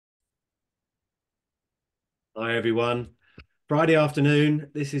Hi everyone. Friday afternoon.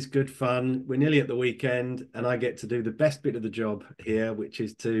 This is good fun. We're nearly at the weekend, and I get to do the best bit of the job here, which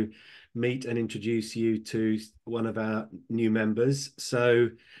is to meet and introduce you to one of our new members. So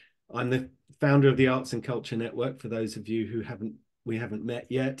I'm the founder of the Arts and Culture Network. For those of you who haven't met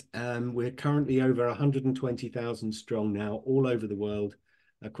yet, we're currently over 120,000 strong now, all over the world,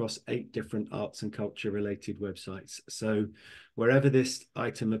 across 8 different arts and culture related websites. So wherever this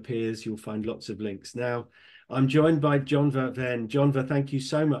item appears, you'll find lots of links. Now, I'm joined by Jonva Ven. Jonva, thank you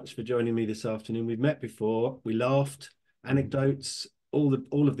so much for joining me this afternoon. We've met before. We laughed, anecdotes, all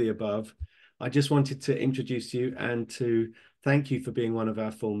of the above. I just wanted to introduce you and to thank you for being one of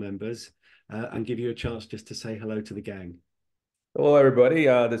our full members, and give you a chance just to say hello to the gang. Hello, everybody.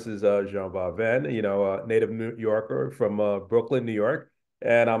 This is Jonva Ven, a native New Yorker from Brooklyn, New York.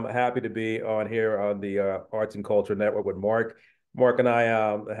 And I'm happy to be on here on the Arts and Culture Network with Mark. Mark and I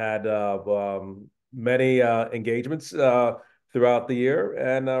had many engagements throughout the year,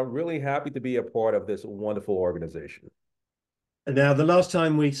 and really happy to be a part of this wonderful organization. Now, the last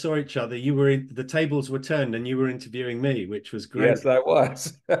time we saw each other, the tables were turned and you were interviewing me, which was great. Yes, I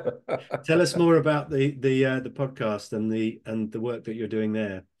was. Tell us more about the podcast and the work that you're doing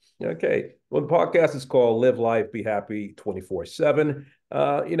there. Okay. Well, the podcast is called Live Life, Be Happy 24/7.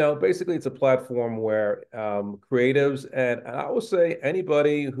 Basically, it's a platform where creatives and I will say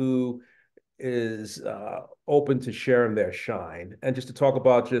anybody who is open to sharing their shine and just to talk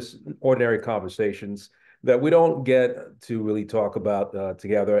about just ordinary conversations that we don't get to really talk about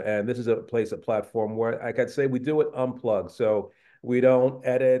together. And this is a platform where, like I'd say, we do it unplugged. So we don't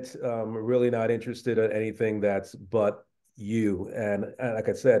edit. We're really not interested in anything that's but you. And like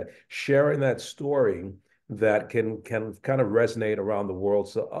I said, sharing that story that can kind of resonate around the world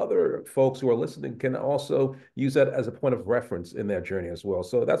so other folks who are listening can also use that as a point of reference in their journey as well.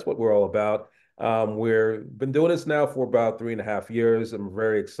 So that's what we're all about. We've been doing this now for about 3.5 years. I'm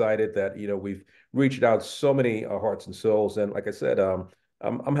very excited that we've reached out so many hearts and souls, and like I said,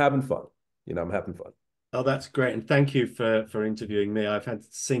 I'm having fun. I'm having fun. Oh, that's great, and thank you for interviewing me. I've had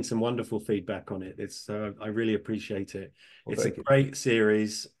seen some wonderful feedback on it. It's I really appreciate it. Well, It's a thank you. great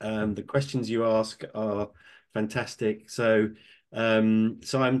series. The questions you ask are fantastic. So I'm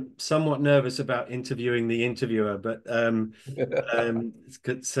somewhat nervous about interviewing the interviewer, but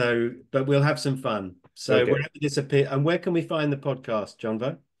we'll have some fun. So Okay. wherever this appear, and where can we find the podcast,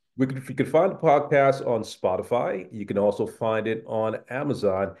 Jonva? You can find the podcast on Spotify. You can also find it on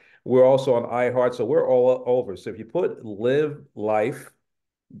Amazon. We're also on iHeart, so we're all over. So if you put Live Life,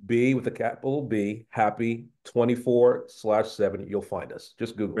 B with a capital B, Happy 24/7, you'll find us.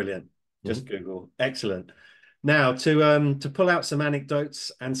 Just Google. Brilliant. Just Mhm. Google. Excellent. Now to pull out some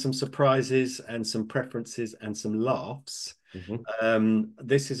anecdotes and some surprises and some preferences and some laughs. Mhm.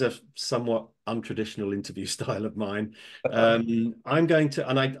 This is a somewhat untraditional interview style of mine. I'm going to,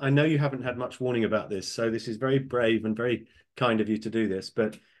 and I know you haven't had much warning about this, so this is very brave and very kind of you to do this,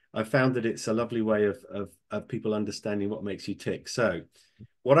 but I found that it's a lovely way of people understanding what makes you tick. So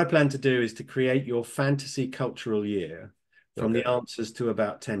what I plan to do is to create your fantasy cultural year from Okay. the answers to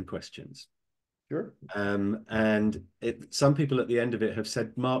about 10 questions. Sure. And some people at the end of it have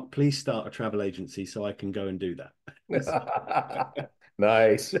said, Mark, please start a travel agency so I can go and do that.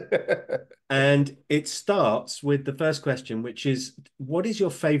 Nice. And it starts with the first question, which is, what is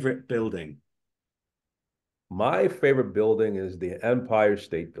your favorite building? My favorite building is the Empire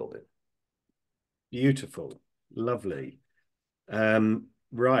State Building. Beautiful, lovely.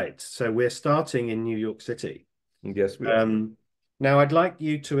 Right. So we're starting in New York City. Yes, we are. Um, Now, I'd like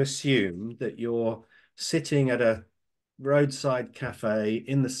you to assume that you're sitting at a roadside cafe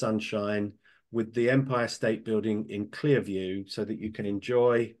in the sunshine with the Empire State Building in clear view so that you can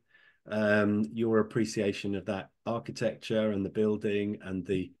enjoy your appreciation of that architecture and the building and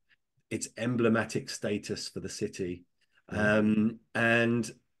its emblematic status for the city. Mhm.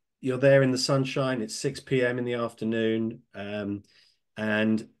 And you're there in the sunshine. It's 6 p.m. in the afternoon.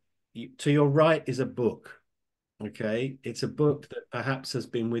 And to your right is a book. Okay, it's a book that perhaps has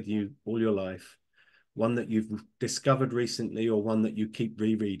been with you all your life, one that you've discovered recently or one that you keep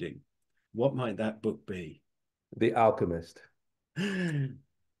rereading. What might that book be? The Alchemist. And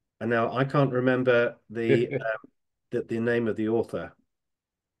now I can't remember the name of the author.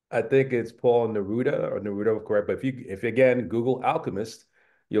 I think it's Paul Neruda or Neruda, correct? But if you again Google Alchemist,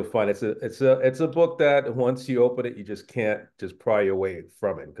 you'll find it's a book that once you open it, you just can't just pry your way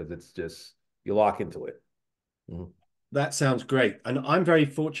from it because it's just you lock into it. Mhm. That sounds great, and I'm very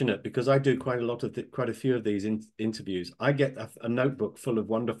fortunate because I do quite a few of these interviews. I get a notebook full of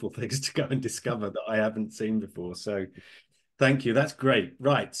wonderful things to go and discover that I haven't seen before. So thank you. That's great.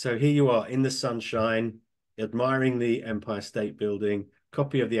 Right. So here you are in the sunshine. admiring the Empire State Building,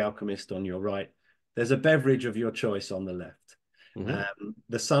 copy of The Alchemist on your right. There's a beverage of your choice on the left.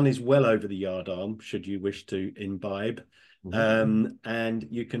 The sun is well over the yard arm, should you wish to imbibe. And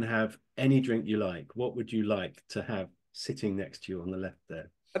you can have any drink you like. What would you like to have sitting next to you on the left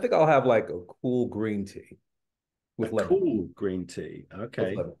there? I think I'll have like a cool green tea with A lemon. cool green tea. With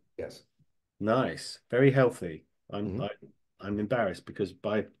Okay. lemon, yes. Nice. Very healthy. Mhm. I'm embarrassed because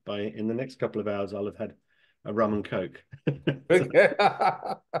by in the next couple of hours I'll have had a rum and coke. So Okay.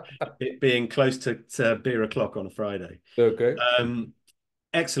 it being close to beer o'clock on a Friday. Okay.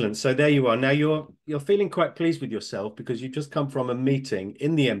 Excellent. So there you are. Now you're feeling quite pleased with yourself because you've just come from a meeting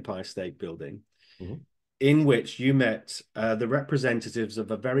in the Empire State Building Mhm. in which you met the representatives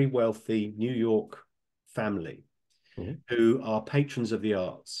of a very wealthy New York family Mhm. who are patrons of the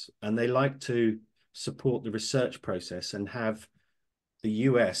arts, and they like to support the research process and have the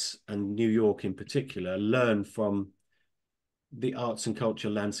US and New York in particular learn from the arts and culture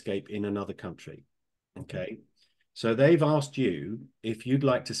landscape in another country. Okay. So they've asked you if you'd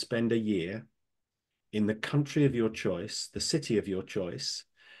like to spend a year in the country of your choice, the city of your choice,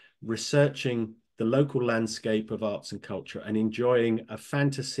 researching the local landscape of arts and culture and enjoying a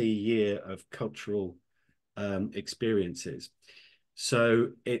fantasy year of cultural experiences.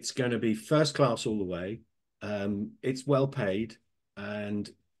 So it's going to be first class all the way. It's well paid and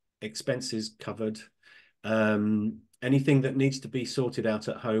expenses covered. Anything that needs to be sorted out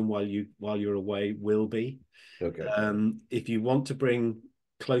at home while you're away will be. Okay. If you want to bring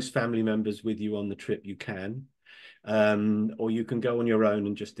close family members with you on the trip, you can. Or you can go on your own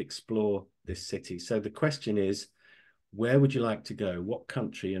and just explore this city. So the question is, where would you like to go? What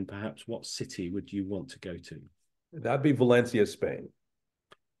country and perhaps what city would you want to go to? That'd be Valencia, Spain.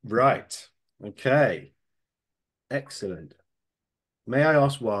 Right. Okay. Excellent. May I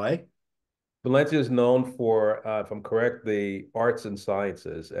ask why? Valencia is known for, if I'm correct, the arts and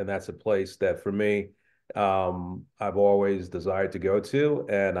sciences, and that's a place that for me, I've always desired to go to,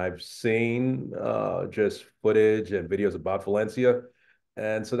 and I've seen just footage and videos about Valencia,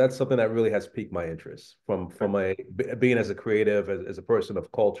 and so that's something that really has piqued my interest from a being as a creative, as a person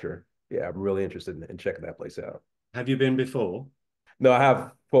of culture. Yeah, I'm really interested in checking that place out. Have you been before? No, I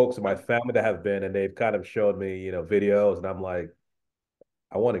have folks in my family that have been, and they've kind of showed me, videos, and I'm like,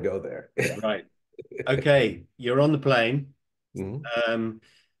 I want to go there. Right. Okay. You're on the plane. Mhm. Um,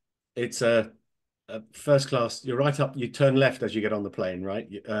 it's a first class. You're right up. You turn left as you get on the plane, right?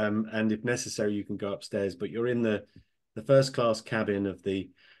 And if necessary, you can go upstairs. But you're in the first class cabin of the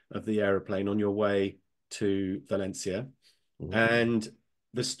aeroplane on your way to Valencia, Mhm. and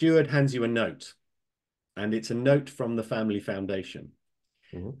the steward hands you a note, and it's a note from the Family Foundation.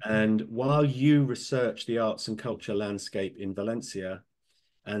 Mhm. And while you research the arts and culture landscape in Valencia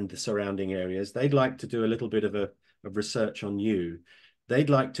and the surrounding areas, they'd like to do a little bit of research on you. They'd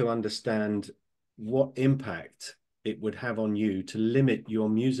like to understand what impact it would have on you to limit your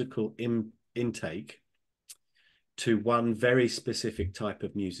musical intake to one very specific type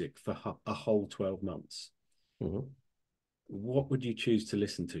of music for a whole 12 months. Mhm. What would you choose to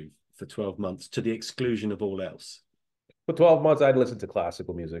listen to for 12 months to the exclusion of all else? For 12 months, I'd listen to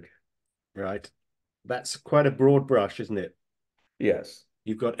classical music. Right. That's quite a broad brush, isn't it? Yes.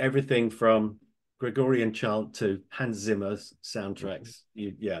 You've got everything from Gregorian chant to Hans Zimmer's soundtracks.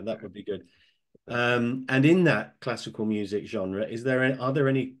 Yeah, that would be good. And in that classical music genre, are there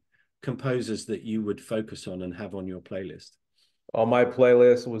any composers that you would focus on and have on your playlist? On my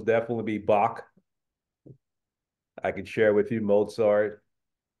playlist was definitely be Bach. I could share with you Mozart.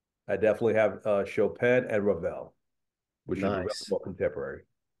 I definitely have Chopin and Ravel, which would be Nice. more contemporary.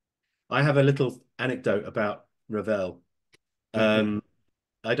 I have a little anecdote about Ravel. Um,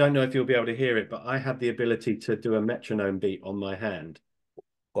 I don't know if you'll be able to hear it, but I have the ability to do a metronome beat on my hand.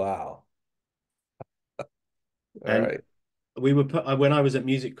 Wow. All And right. we were when I was at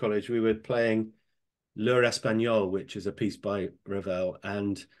music college, we were playing L'Heure Espagnole, which is a piece by Ravel,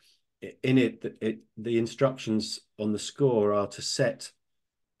 and in it the instructions on the score are to set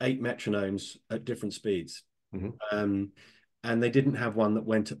 8 metronomes at different speeds. Mhm. Um, and they didn't have one that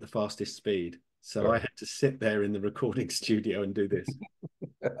went at the fastest speed. So All I right. had to sit there in the recording studio and do this.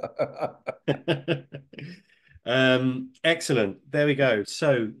 Excellent. There we go.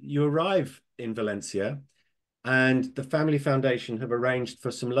 So you arrive in Valencia, and the Family Foundation have arranged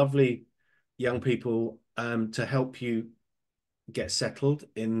for some lovely young people to help you get settled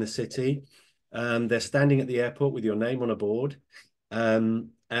in the city. They're standing at the airport with your name on a board,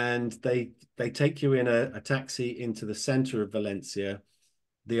 and they take you in a taxi into the center of Valencia,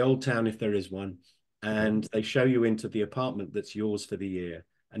 the old town if there is one, and they show you into the apartment that's yours for the year,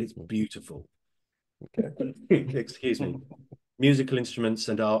 and it's beautiful. Okay. Excuse me. Musical instruments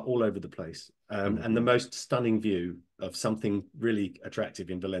and art all over the place. Mhm. And the most stunning view of something really attractive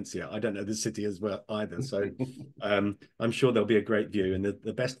in Valencia. I don't know the city as well either, so I'm sure there'll be a great view. And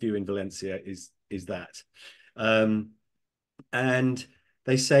the best view in Valencia is that. Um, and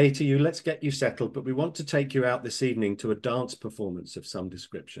they say to you, let's get you settled, but we want to take you out this evening to a dance performance of some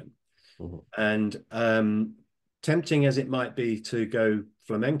description. Mhm. And tempting as it might be to go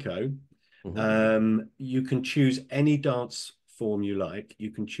flamenco, Mhm. you can choose any dance form you like.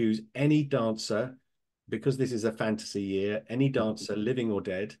 You can choose any dancer, because this is a fantasy year, any dancer, living or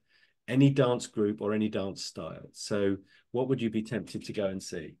dead, any dance group or any dance style. So what would you be tempted to go and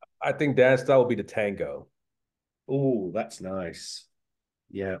see? I think dance style would be the tango. Oh, that's nice.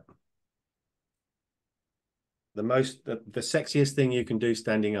 Yeah. The sexiest thing you can do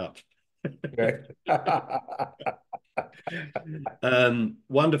standing up. Okay.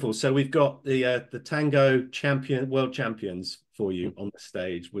 Wonderful. So we've got the tango world champions for you on the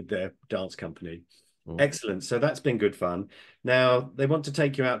stage with their dance company. Mhm. Excellent. So that's been good fun. Now they want to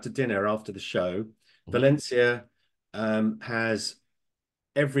take you out to dinner after the show. Mhm. Valencia has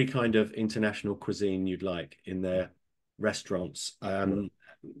every kind of international cuisine you'd like in their restaurants.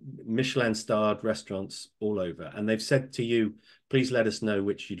 Michelin starred restaurants all over. And they've said to you, please let us know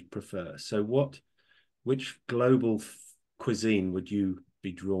which you'd prefer. So which global cuisine would you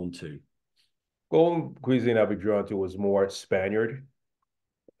be drawn to? Golden cuisine I'd be drawn to was more Spaniard.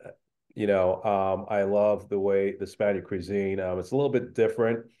 I love the way the Spanish cuisine. It's a little bit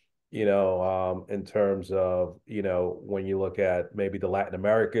different, in terms of, when you look at maybe the Latin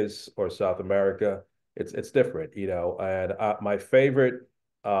Americas or South America, it's different, And my favorite,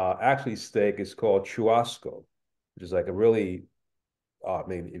 actually, steak is called churrasco, which is like a really, I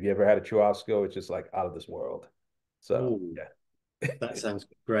mean, if you ever had a churrasco, it's just like out of this world. So Oh, yeah. that sounds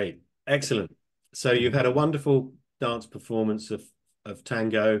great. Excellent. So you've had a wonderful dance performance of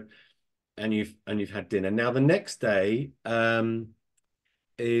tango, and you've had dinner. Now the next day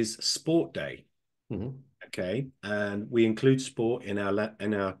is sport day. Mhm. Okay, and we include sport in our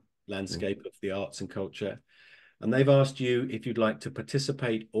Mhm. landscape of the arts and culture. And they've asked you if you'd like to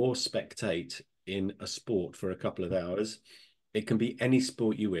participate or spectate in a sport for a couple of hours. It can be any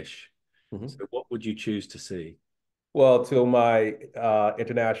sport you wish. Mhm. So what would you choose to see? Well, to my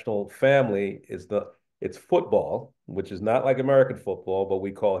international family it's football, which is not like American football, but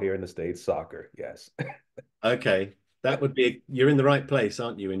we call here in the States soccer. Yes. Okay, that would be, you're in the right place,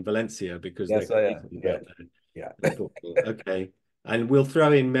 aren't you, in Valencia, because they're Yes, I am. crazy Yeah. about Yeah. the football. Okay. And we'll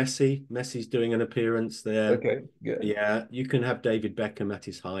throw in Messi. Messi's doing an appearance there. Okay, good. Yeah, you can have David Beckham at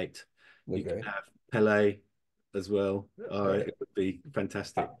his height. You can Okay. have Pele as well. All right. It would be I,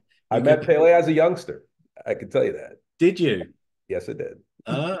 fantastic. I You can. met Pele as a youngster. I can tell you that. Did you? Yes, I did.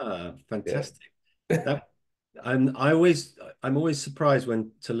 Ah, Yeah. fantastic. That I'm always surprised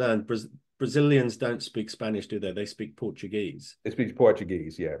when to learn Brazilians don't speak Spanish, do they? They speak Portuguese. He speaks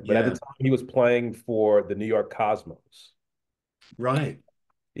Portuguese, yeah. But at the Yeah, time he was playing for the New York Cosmos. right.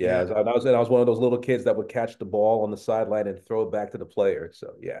 Yeah, Yeah, and I was one of those little kids that would catch the ball on the sideline and throw it back to the player.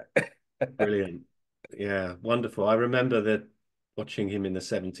 So yeah. brilliant. Yeah, wonderful. I remember that watching him in the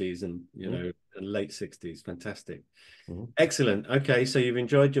 70s and and late 60s. Fantastic. Mhm. Excellent. Okay, so you've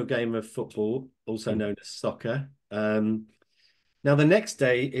enjoyed your game of football, also Mhm. known as soccer. Now the next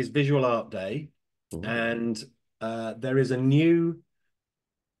day is Visual Art Day, Mhm. and there is a new,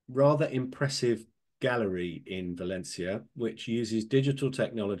 rather impressive gallery in Valencia, which uses digital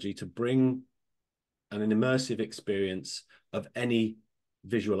technology to bring an immersive experience of any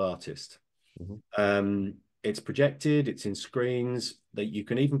visual artist. Mhm. Um, it's projected, it's in screens, that you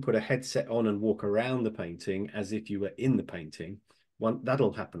can even put a headset on and walk around the painting as if you were in the painting.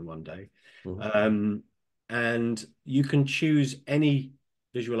 That'll happen one day. Mhm. Um, and you can choose any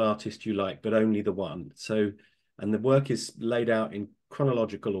visual artist you like, but only the one. So, and the work is laid out in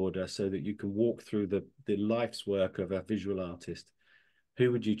chronological order so that you can walk through the life's work of a visual artist.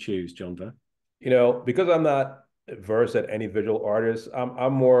 Who would you choose, Jonva? Because I'm not versed at any visual artist,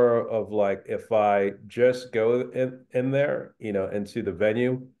 I'm more of like if I just go in there, into the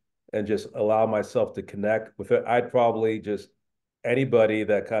venue and just allow myself to connect with it, I'd probably just anybody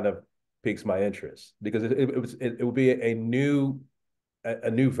that kind of piques my interest because it would be a new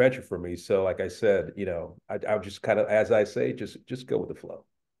venture for me. So like I said, I would just kind of, as I say, just go with the flow.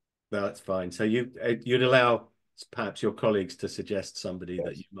 No, that's fine. So you'd allow perhaps your colleagues to suggest somebody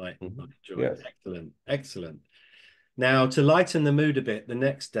that Yes. you might enjoy. Yes. Excellent, excellent. Now, to lighten the mood a bit, the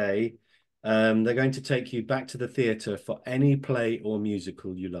next day, they're going to take you back to the theatre for any play or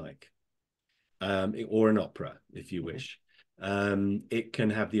musical you like, or an opera if you Mhm. wish. It can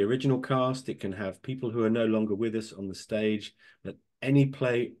have the original cast. It can have people who are no longer with us on the stage. But any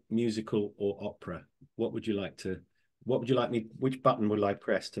play, musical or opera, what would you like to? What would you like me? Which button would I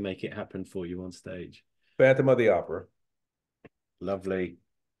press to make it happen for you on stage? Phantom of the Opera. Lovely.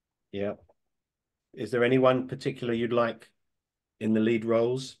 Yeah. Is there anyone particular you'd like in the lead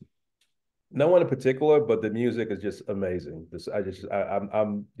roles? No one in particular, but the music is just amazing.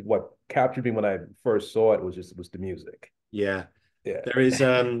 I'm what captured me when I first saw it was the music. Yeah. Yeah. There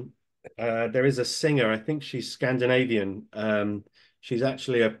is a singer, I think she's Scandinavian. She's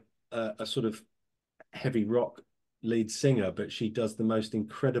actually a sort of heavy rock lead singer, but she does the most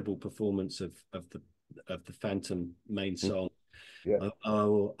incredible performance of the Phantom main song. Yeah.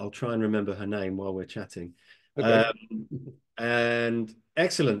 I'll try and remember her name while we're chatting. Okay. And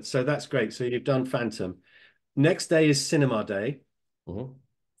excellent. So that's great. So you've done Phantom. Next day is Cinema Day, Mhm.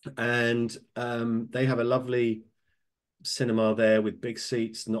 and they have a lovely cinema there with big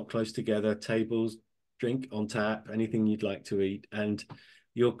seats, not close together, tables, drink on tap, anything you'd like to eat. And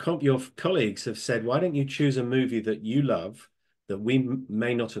your colleagues have said, why don't you choose a movie that you love that we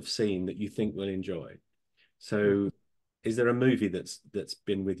may not have seen that you think we'll enjoy? So is there a movie that's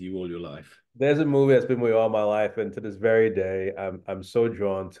been with you all your life? There's a movie that's been with me all my life, and to this very day, I'm so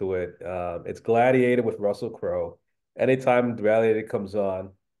drawn to it. It's Gladiator with Russell Crowe. Anytime Gladiator comes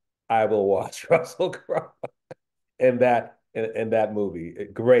on, I will watch Russell Crowe in that movie.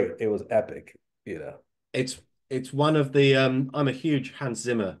 Great. It was epic, you know. It's one of the I'm a huge Hans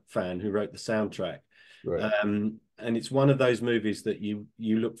Zimmer fan who wrote the soundtrack. Right. And it's one of those movies that you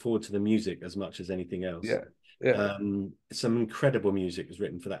look forward to the music as much as anything else. Yeah. Yeah. Some incredible music is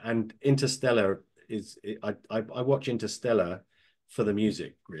written for that. And Interstellar I watch Interstellar for the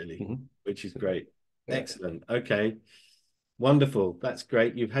music, really, Mhm. which is great. Yeah. Excellent. Okay. Wonderful. That's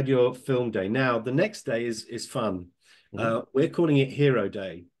great. You've had your film day. Now, the next day is fun. Mhm. We're calling it Hero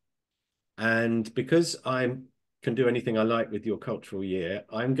Day. And because I can do anything I like with your cultural year,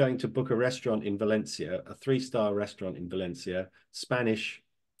 I'm going to book a restaurant in Valencia, a 3-star restaurant in Valencia, Spanish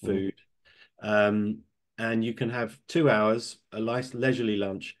Mhm. food. Um, and you can have 2 hours, a nice leisurely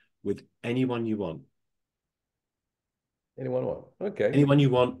lunch with anyone you want. Anyone want? Okay. Anyone you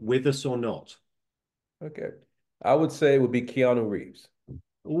want, with us or not. Okay. I would say it would be Keanu Reeves.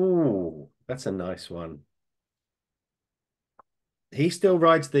 Ooh, that's a nice one. He still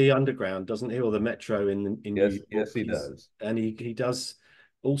rides the underground, doesn't he, or the metro in New Yes, York? yes, he does. And he does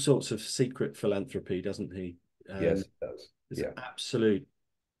all sorts of secret philanthropy, doesn't he? Yes, he does. It's Yeah. absolute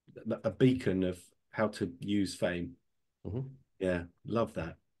a beacon of how to use fame. Mhm. Yeah, love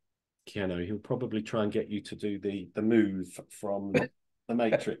that. Keanu, he'll probably try and get you to do the move from the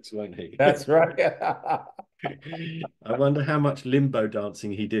Matrix, won't he? That's right. I wonder how much limbo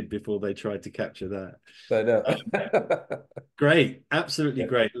dancing he did before they tried to capture that. I know. Great, absolutely Yeah.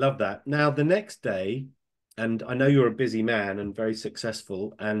 great. Love that. Now, the next day, and I know you're a busy man and very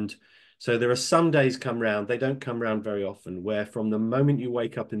successful, and so there are some days come round, they don't come round very often, where from the moment you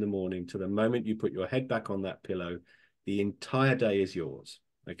wake up in the morning to the moment you put your head back on that pillow, the entire day is yours.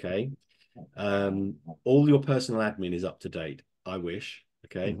 Okay. All your personal admin is up to date, I wish.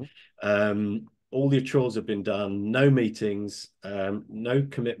 Okay. Mhm. All your chores have been done, no meetings, no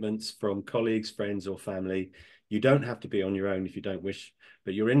commitments from colleagues, friends, or family. You don't have to be on your own if you don't wish,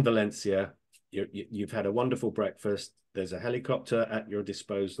 but you're in Valencia. You've had a wonderful breakfast. There's a helicopter at your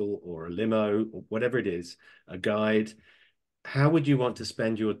disposal, or a limo, or whatever it is, a guide. How would you want to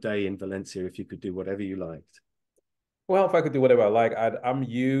spend your day in Valencia if you could do whatever you liked? Well, if I could do whatever I like, I'm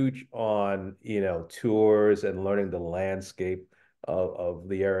huge on, tours and learning the landscape of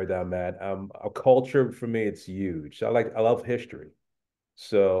the area that I'm at. A culture for me, it's huge. I love history.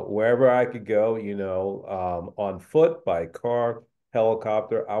 So wherever I could go, on foot, by car,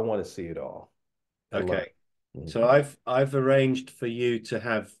 helicopter, I want to see it all and learn. Okay. Mhm. So I've arranged for you to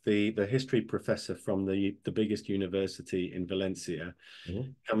have the history professor from the biggest university in Valencia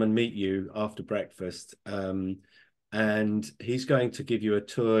Mhm. come and meet you after breakfast, and he's going to give you a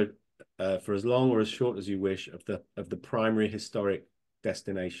tour for as long or as short as you wish of the primary historic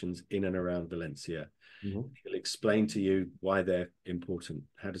destinations in and around Valencia. Mhm. He'll explain to you why they're important.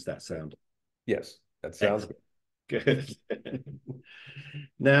 How does that sound? Yes, that sounds Excellent. Good.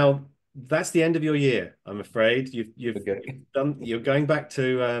 Now, that's the end of your year, I'm afraid. You've good. Okay. done. You're going back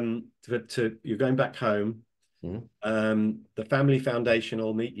to you're going back home. Mhm. The Family Foundation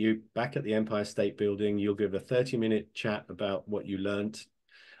will meet you back at the Empire State Building. You'll give a 30-minute chat about what you learnt.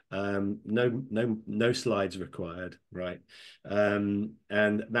 No slides required, right? And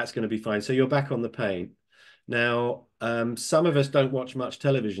that's going to be fine. So you're back on the plane. Now, Some of us don't watch much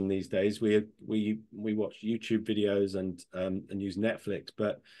television these days. We watch YouTube videos and use Netflix,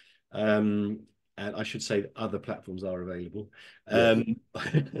 but and I should say that other platforms are available. Yes.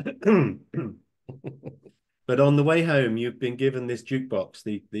 But on the way home, you've been given this jukebox,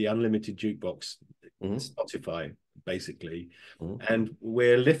 the unlimited jukebox, Mhm. Spotify, basically, Mhm. and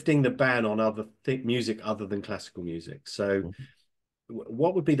we're lifting the ban on other music other than classical music. So, Mhm.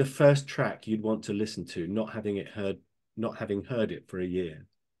 what would be the first track you'd want to listen to, not having heard it for a year?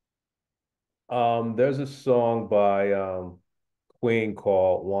 There's a song by Queen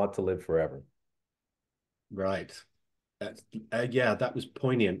called "Want to Live Forever." Right. That's yeah, that was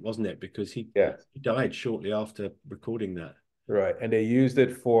poignant, wasn't it? Because Yeah, he died shortly after recording that. right. And they used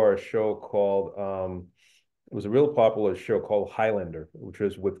it for a show called it was a real popular show called Highlander, which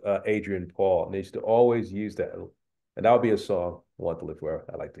was with Adrian Paul, and they used to always use that, and that would be a song "Want to Live Forever"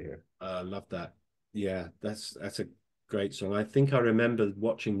 I like to hear. Love that. Yeah, that's a great song. I think I remember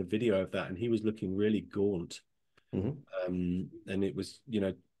watching the video of that, and he was looking really gaunt. Mhm. And it was,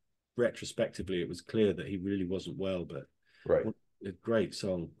 retrospectively, it was clear that he really wasn't well. But Right. what a great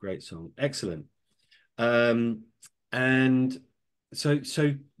song, excellent. Um, and so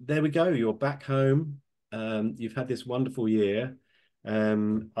there we go. You're back home. You've had this wonderful year.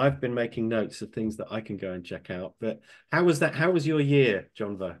 I've been making notes of things that I can go and check out. But how was that? How was your year,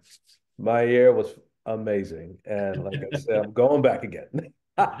 Jonva? My year was amazing, and like I said, I'm going back again.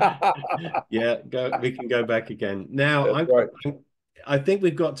 Yeah, go. We can go back again. Now, That's right. I think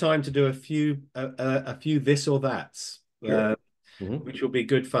we've got time to do a few this or that's, Sure. Mhm. which will be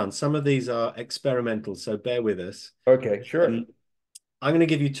good fun. Some of these are experimental, so bear with us. Okay, sure. Um, I'm going to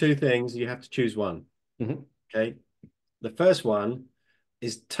give you two things. You have to choose one. Mhm. Okay. The first one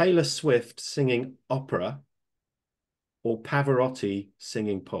is Taylor Swift singing opera or Pavarotti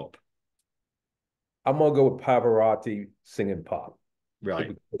singing pop. I'm gonna go with Pavarotti singing pop. I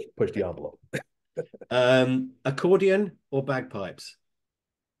think Right. we push the envelope. Accordion or bagpipes.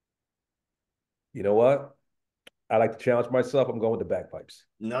 You know what? I like to challenge myself. I'm going with the bagpipes.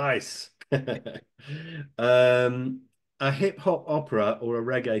 Nice. um, a hip hop opera or a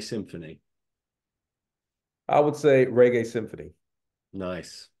reggae symphony. I would say reggae symphony.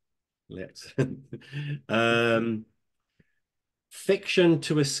 Nice. Let's. um, Fiction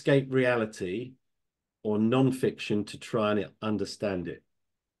to escape reality or non-fiction to try and understand it.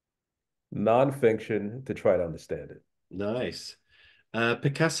 Non-fiction to try to understand it. Nice.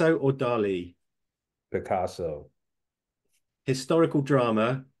 Picasso or Dali. Picasso, Historical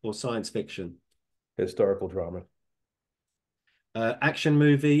drama or science fiction. historical drama, Action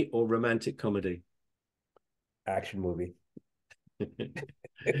movie or romantic comedy. action movie,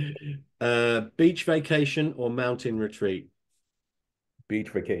 Beach vacation or mountain retreat. beach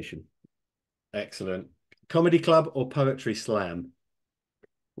vacation. Excellent. Comedy club or poetry slam.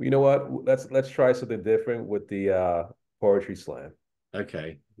 Well, you know what? Let's try something different with the poetry slam.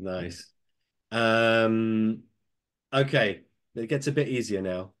 Okay, nice. Um, okay, it gets a bit easier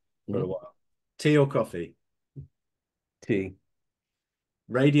now for a Mhm. while. Tea or coffee? T,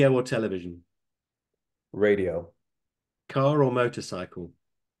 Radio or television? radio, Car or motorcycle?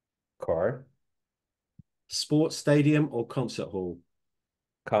 car, Sports stadium or concert hall?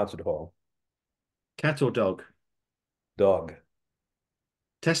 concert hall, Cat or dog? dog,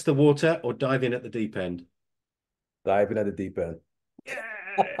 Test the water or dive in at the deep end? diving at the deep end. Yeah.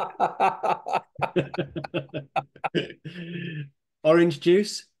 Orange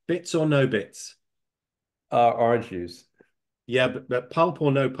juice, bits or no bits? Orange juice, Yeah, but pulp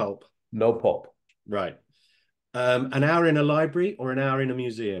or no pulp? no pulp. Right. An hour in a library or an hour in a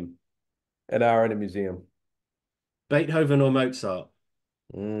museum? An hour in a museum. Beethoven or Mozart?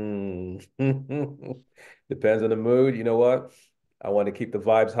 Mm. Depends on the mood. You know what? I want to keep the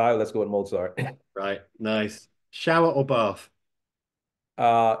vibes high. Let's go with Mozart. Right. Nice. Shower or bath?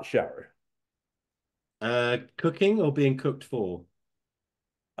 Shower. Cooking or being cooked for?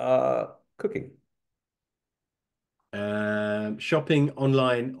 Cooking. Shopping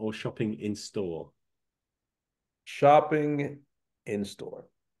online or shopping in store? Shopping in store.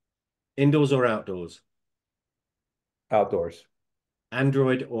 Indoors or outdoors? Outdoors.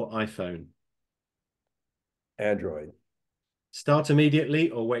 Android or iPhone? Android. Start immediately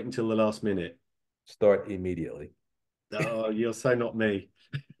or wait until the last minute? Start immediately. Oh, you're so not me.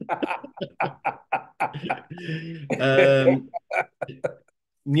 um,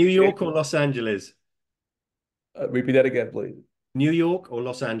 New York or Los Angeles? Repeat that again, please. New York or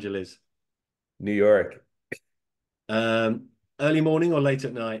Los Angeles? New York. Um, Early morning or late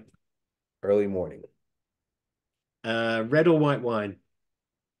at night? Early morning. Red or white wine?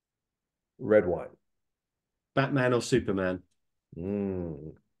 Red wine. Batman or Superman?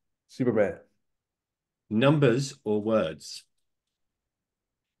 Mm. Superman. Numbers or words?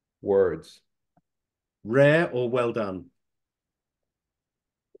 Words. Rare or well done?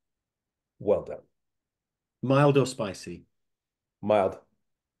 Well done. Mild or spicy? Mild.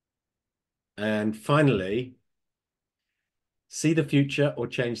 And finally, see the future or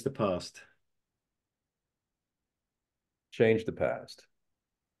change the past? Change the past.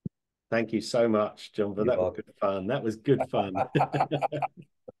 Thank you so much, Jonva. You're That was welcome. good fun. That was good fun.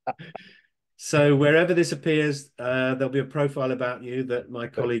 So wherever this appears, there'll be a profile about you that my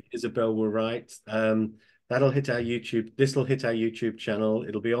colleague Isabel will write. That'll hit our YouTube. This will hit our YouTube channel.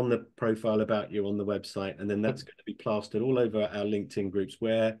 It'll be on the profile about you on the website, and then that's going to be plastered all over our LinkedIn groups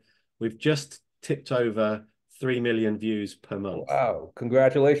where we've just tipped over 3 million views per month. Wow.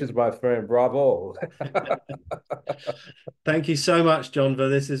 Congratulations, my friend. Bravo. Thank you so much, Jonva.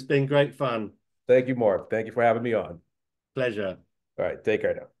 This has been great fun. Thank you, Mark. Thank you for having me on. Pleasure. All right. Take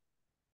care now.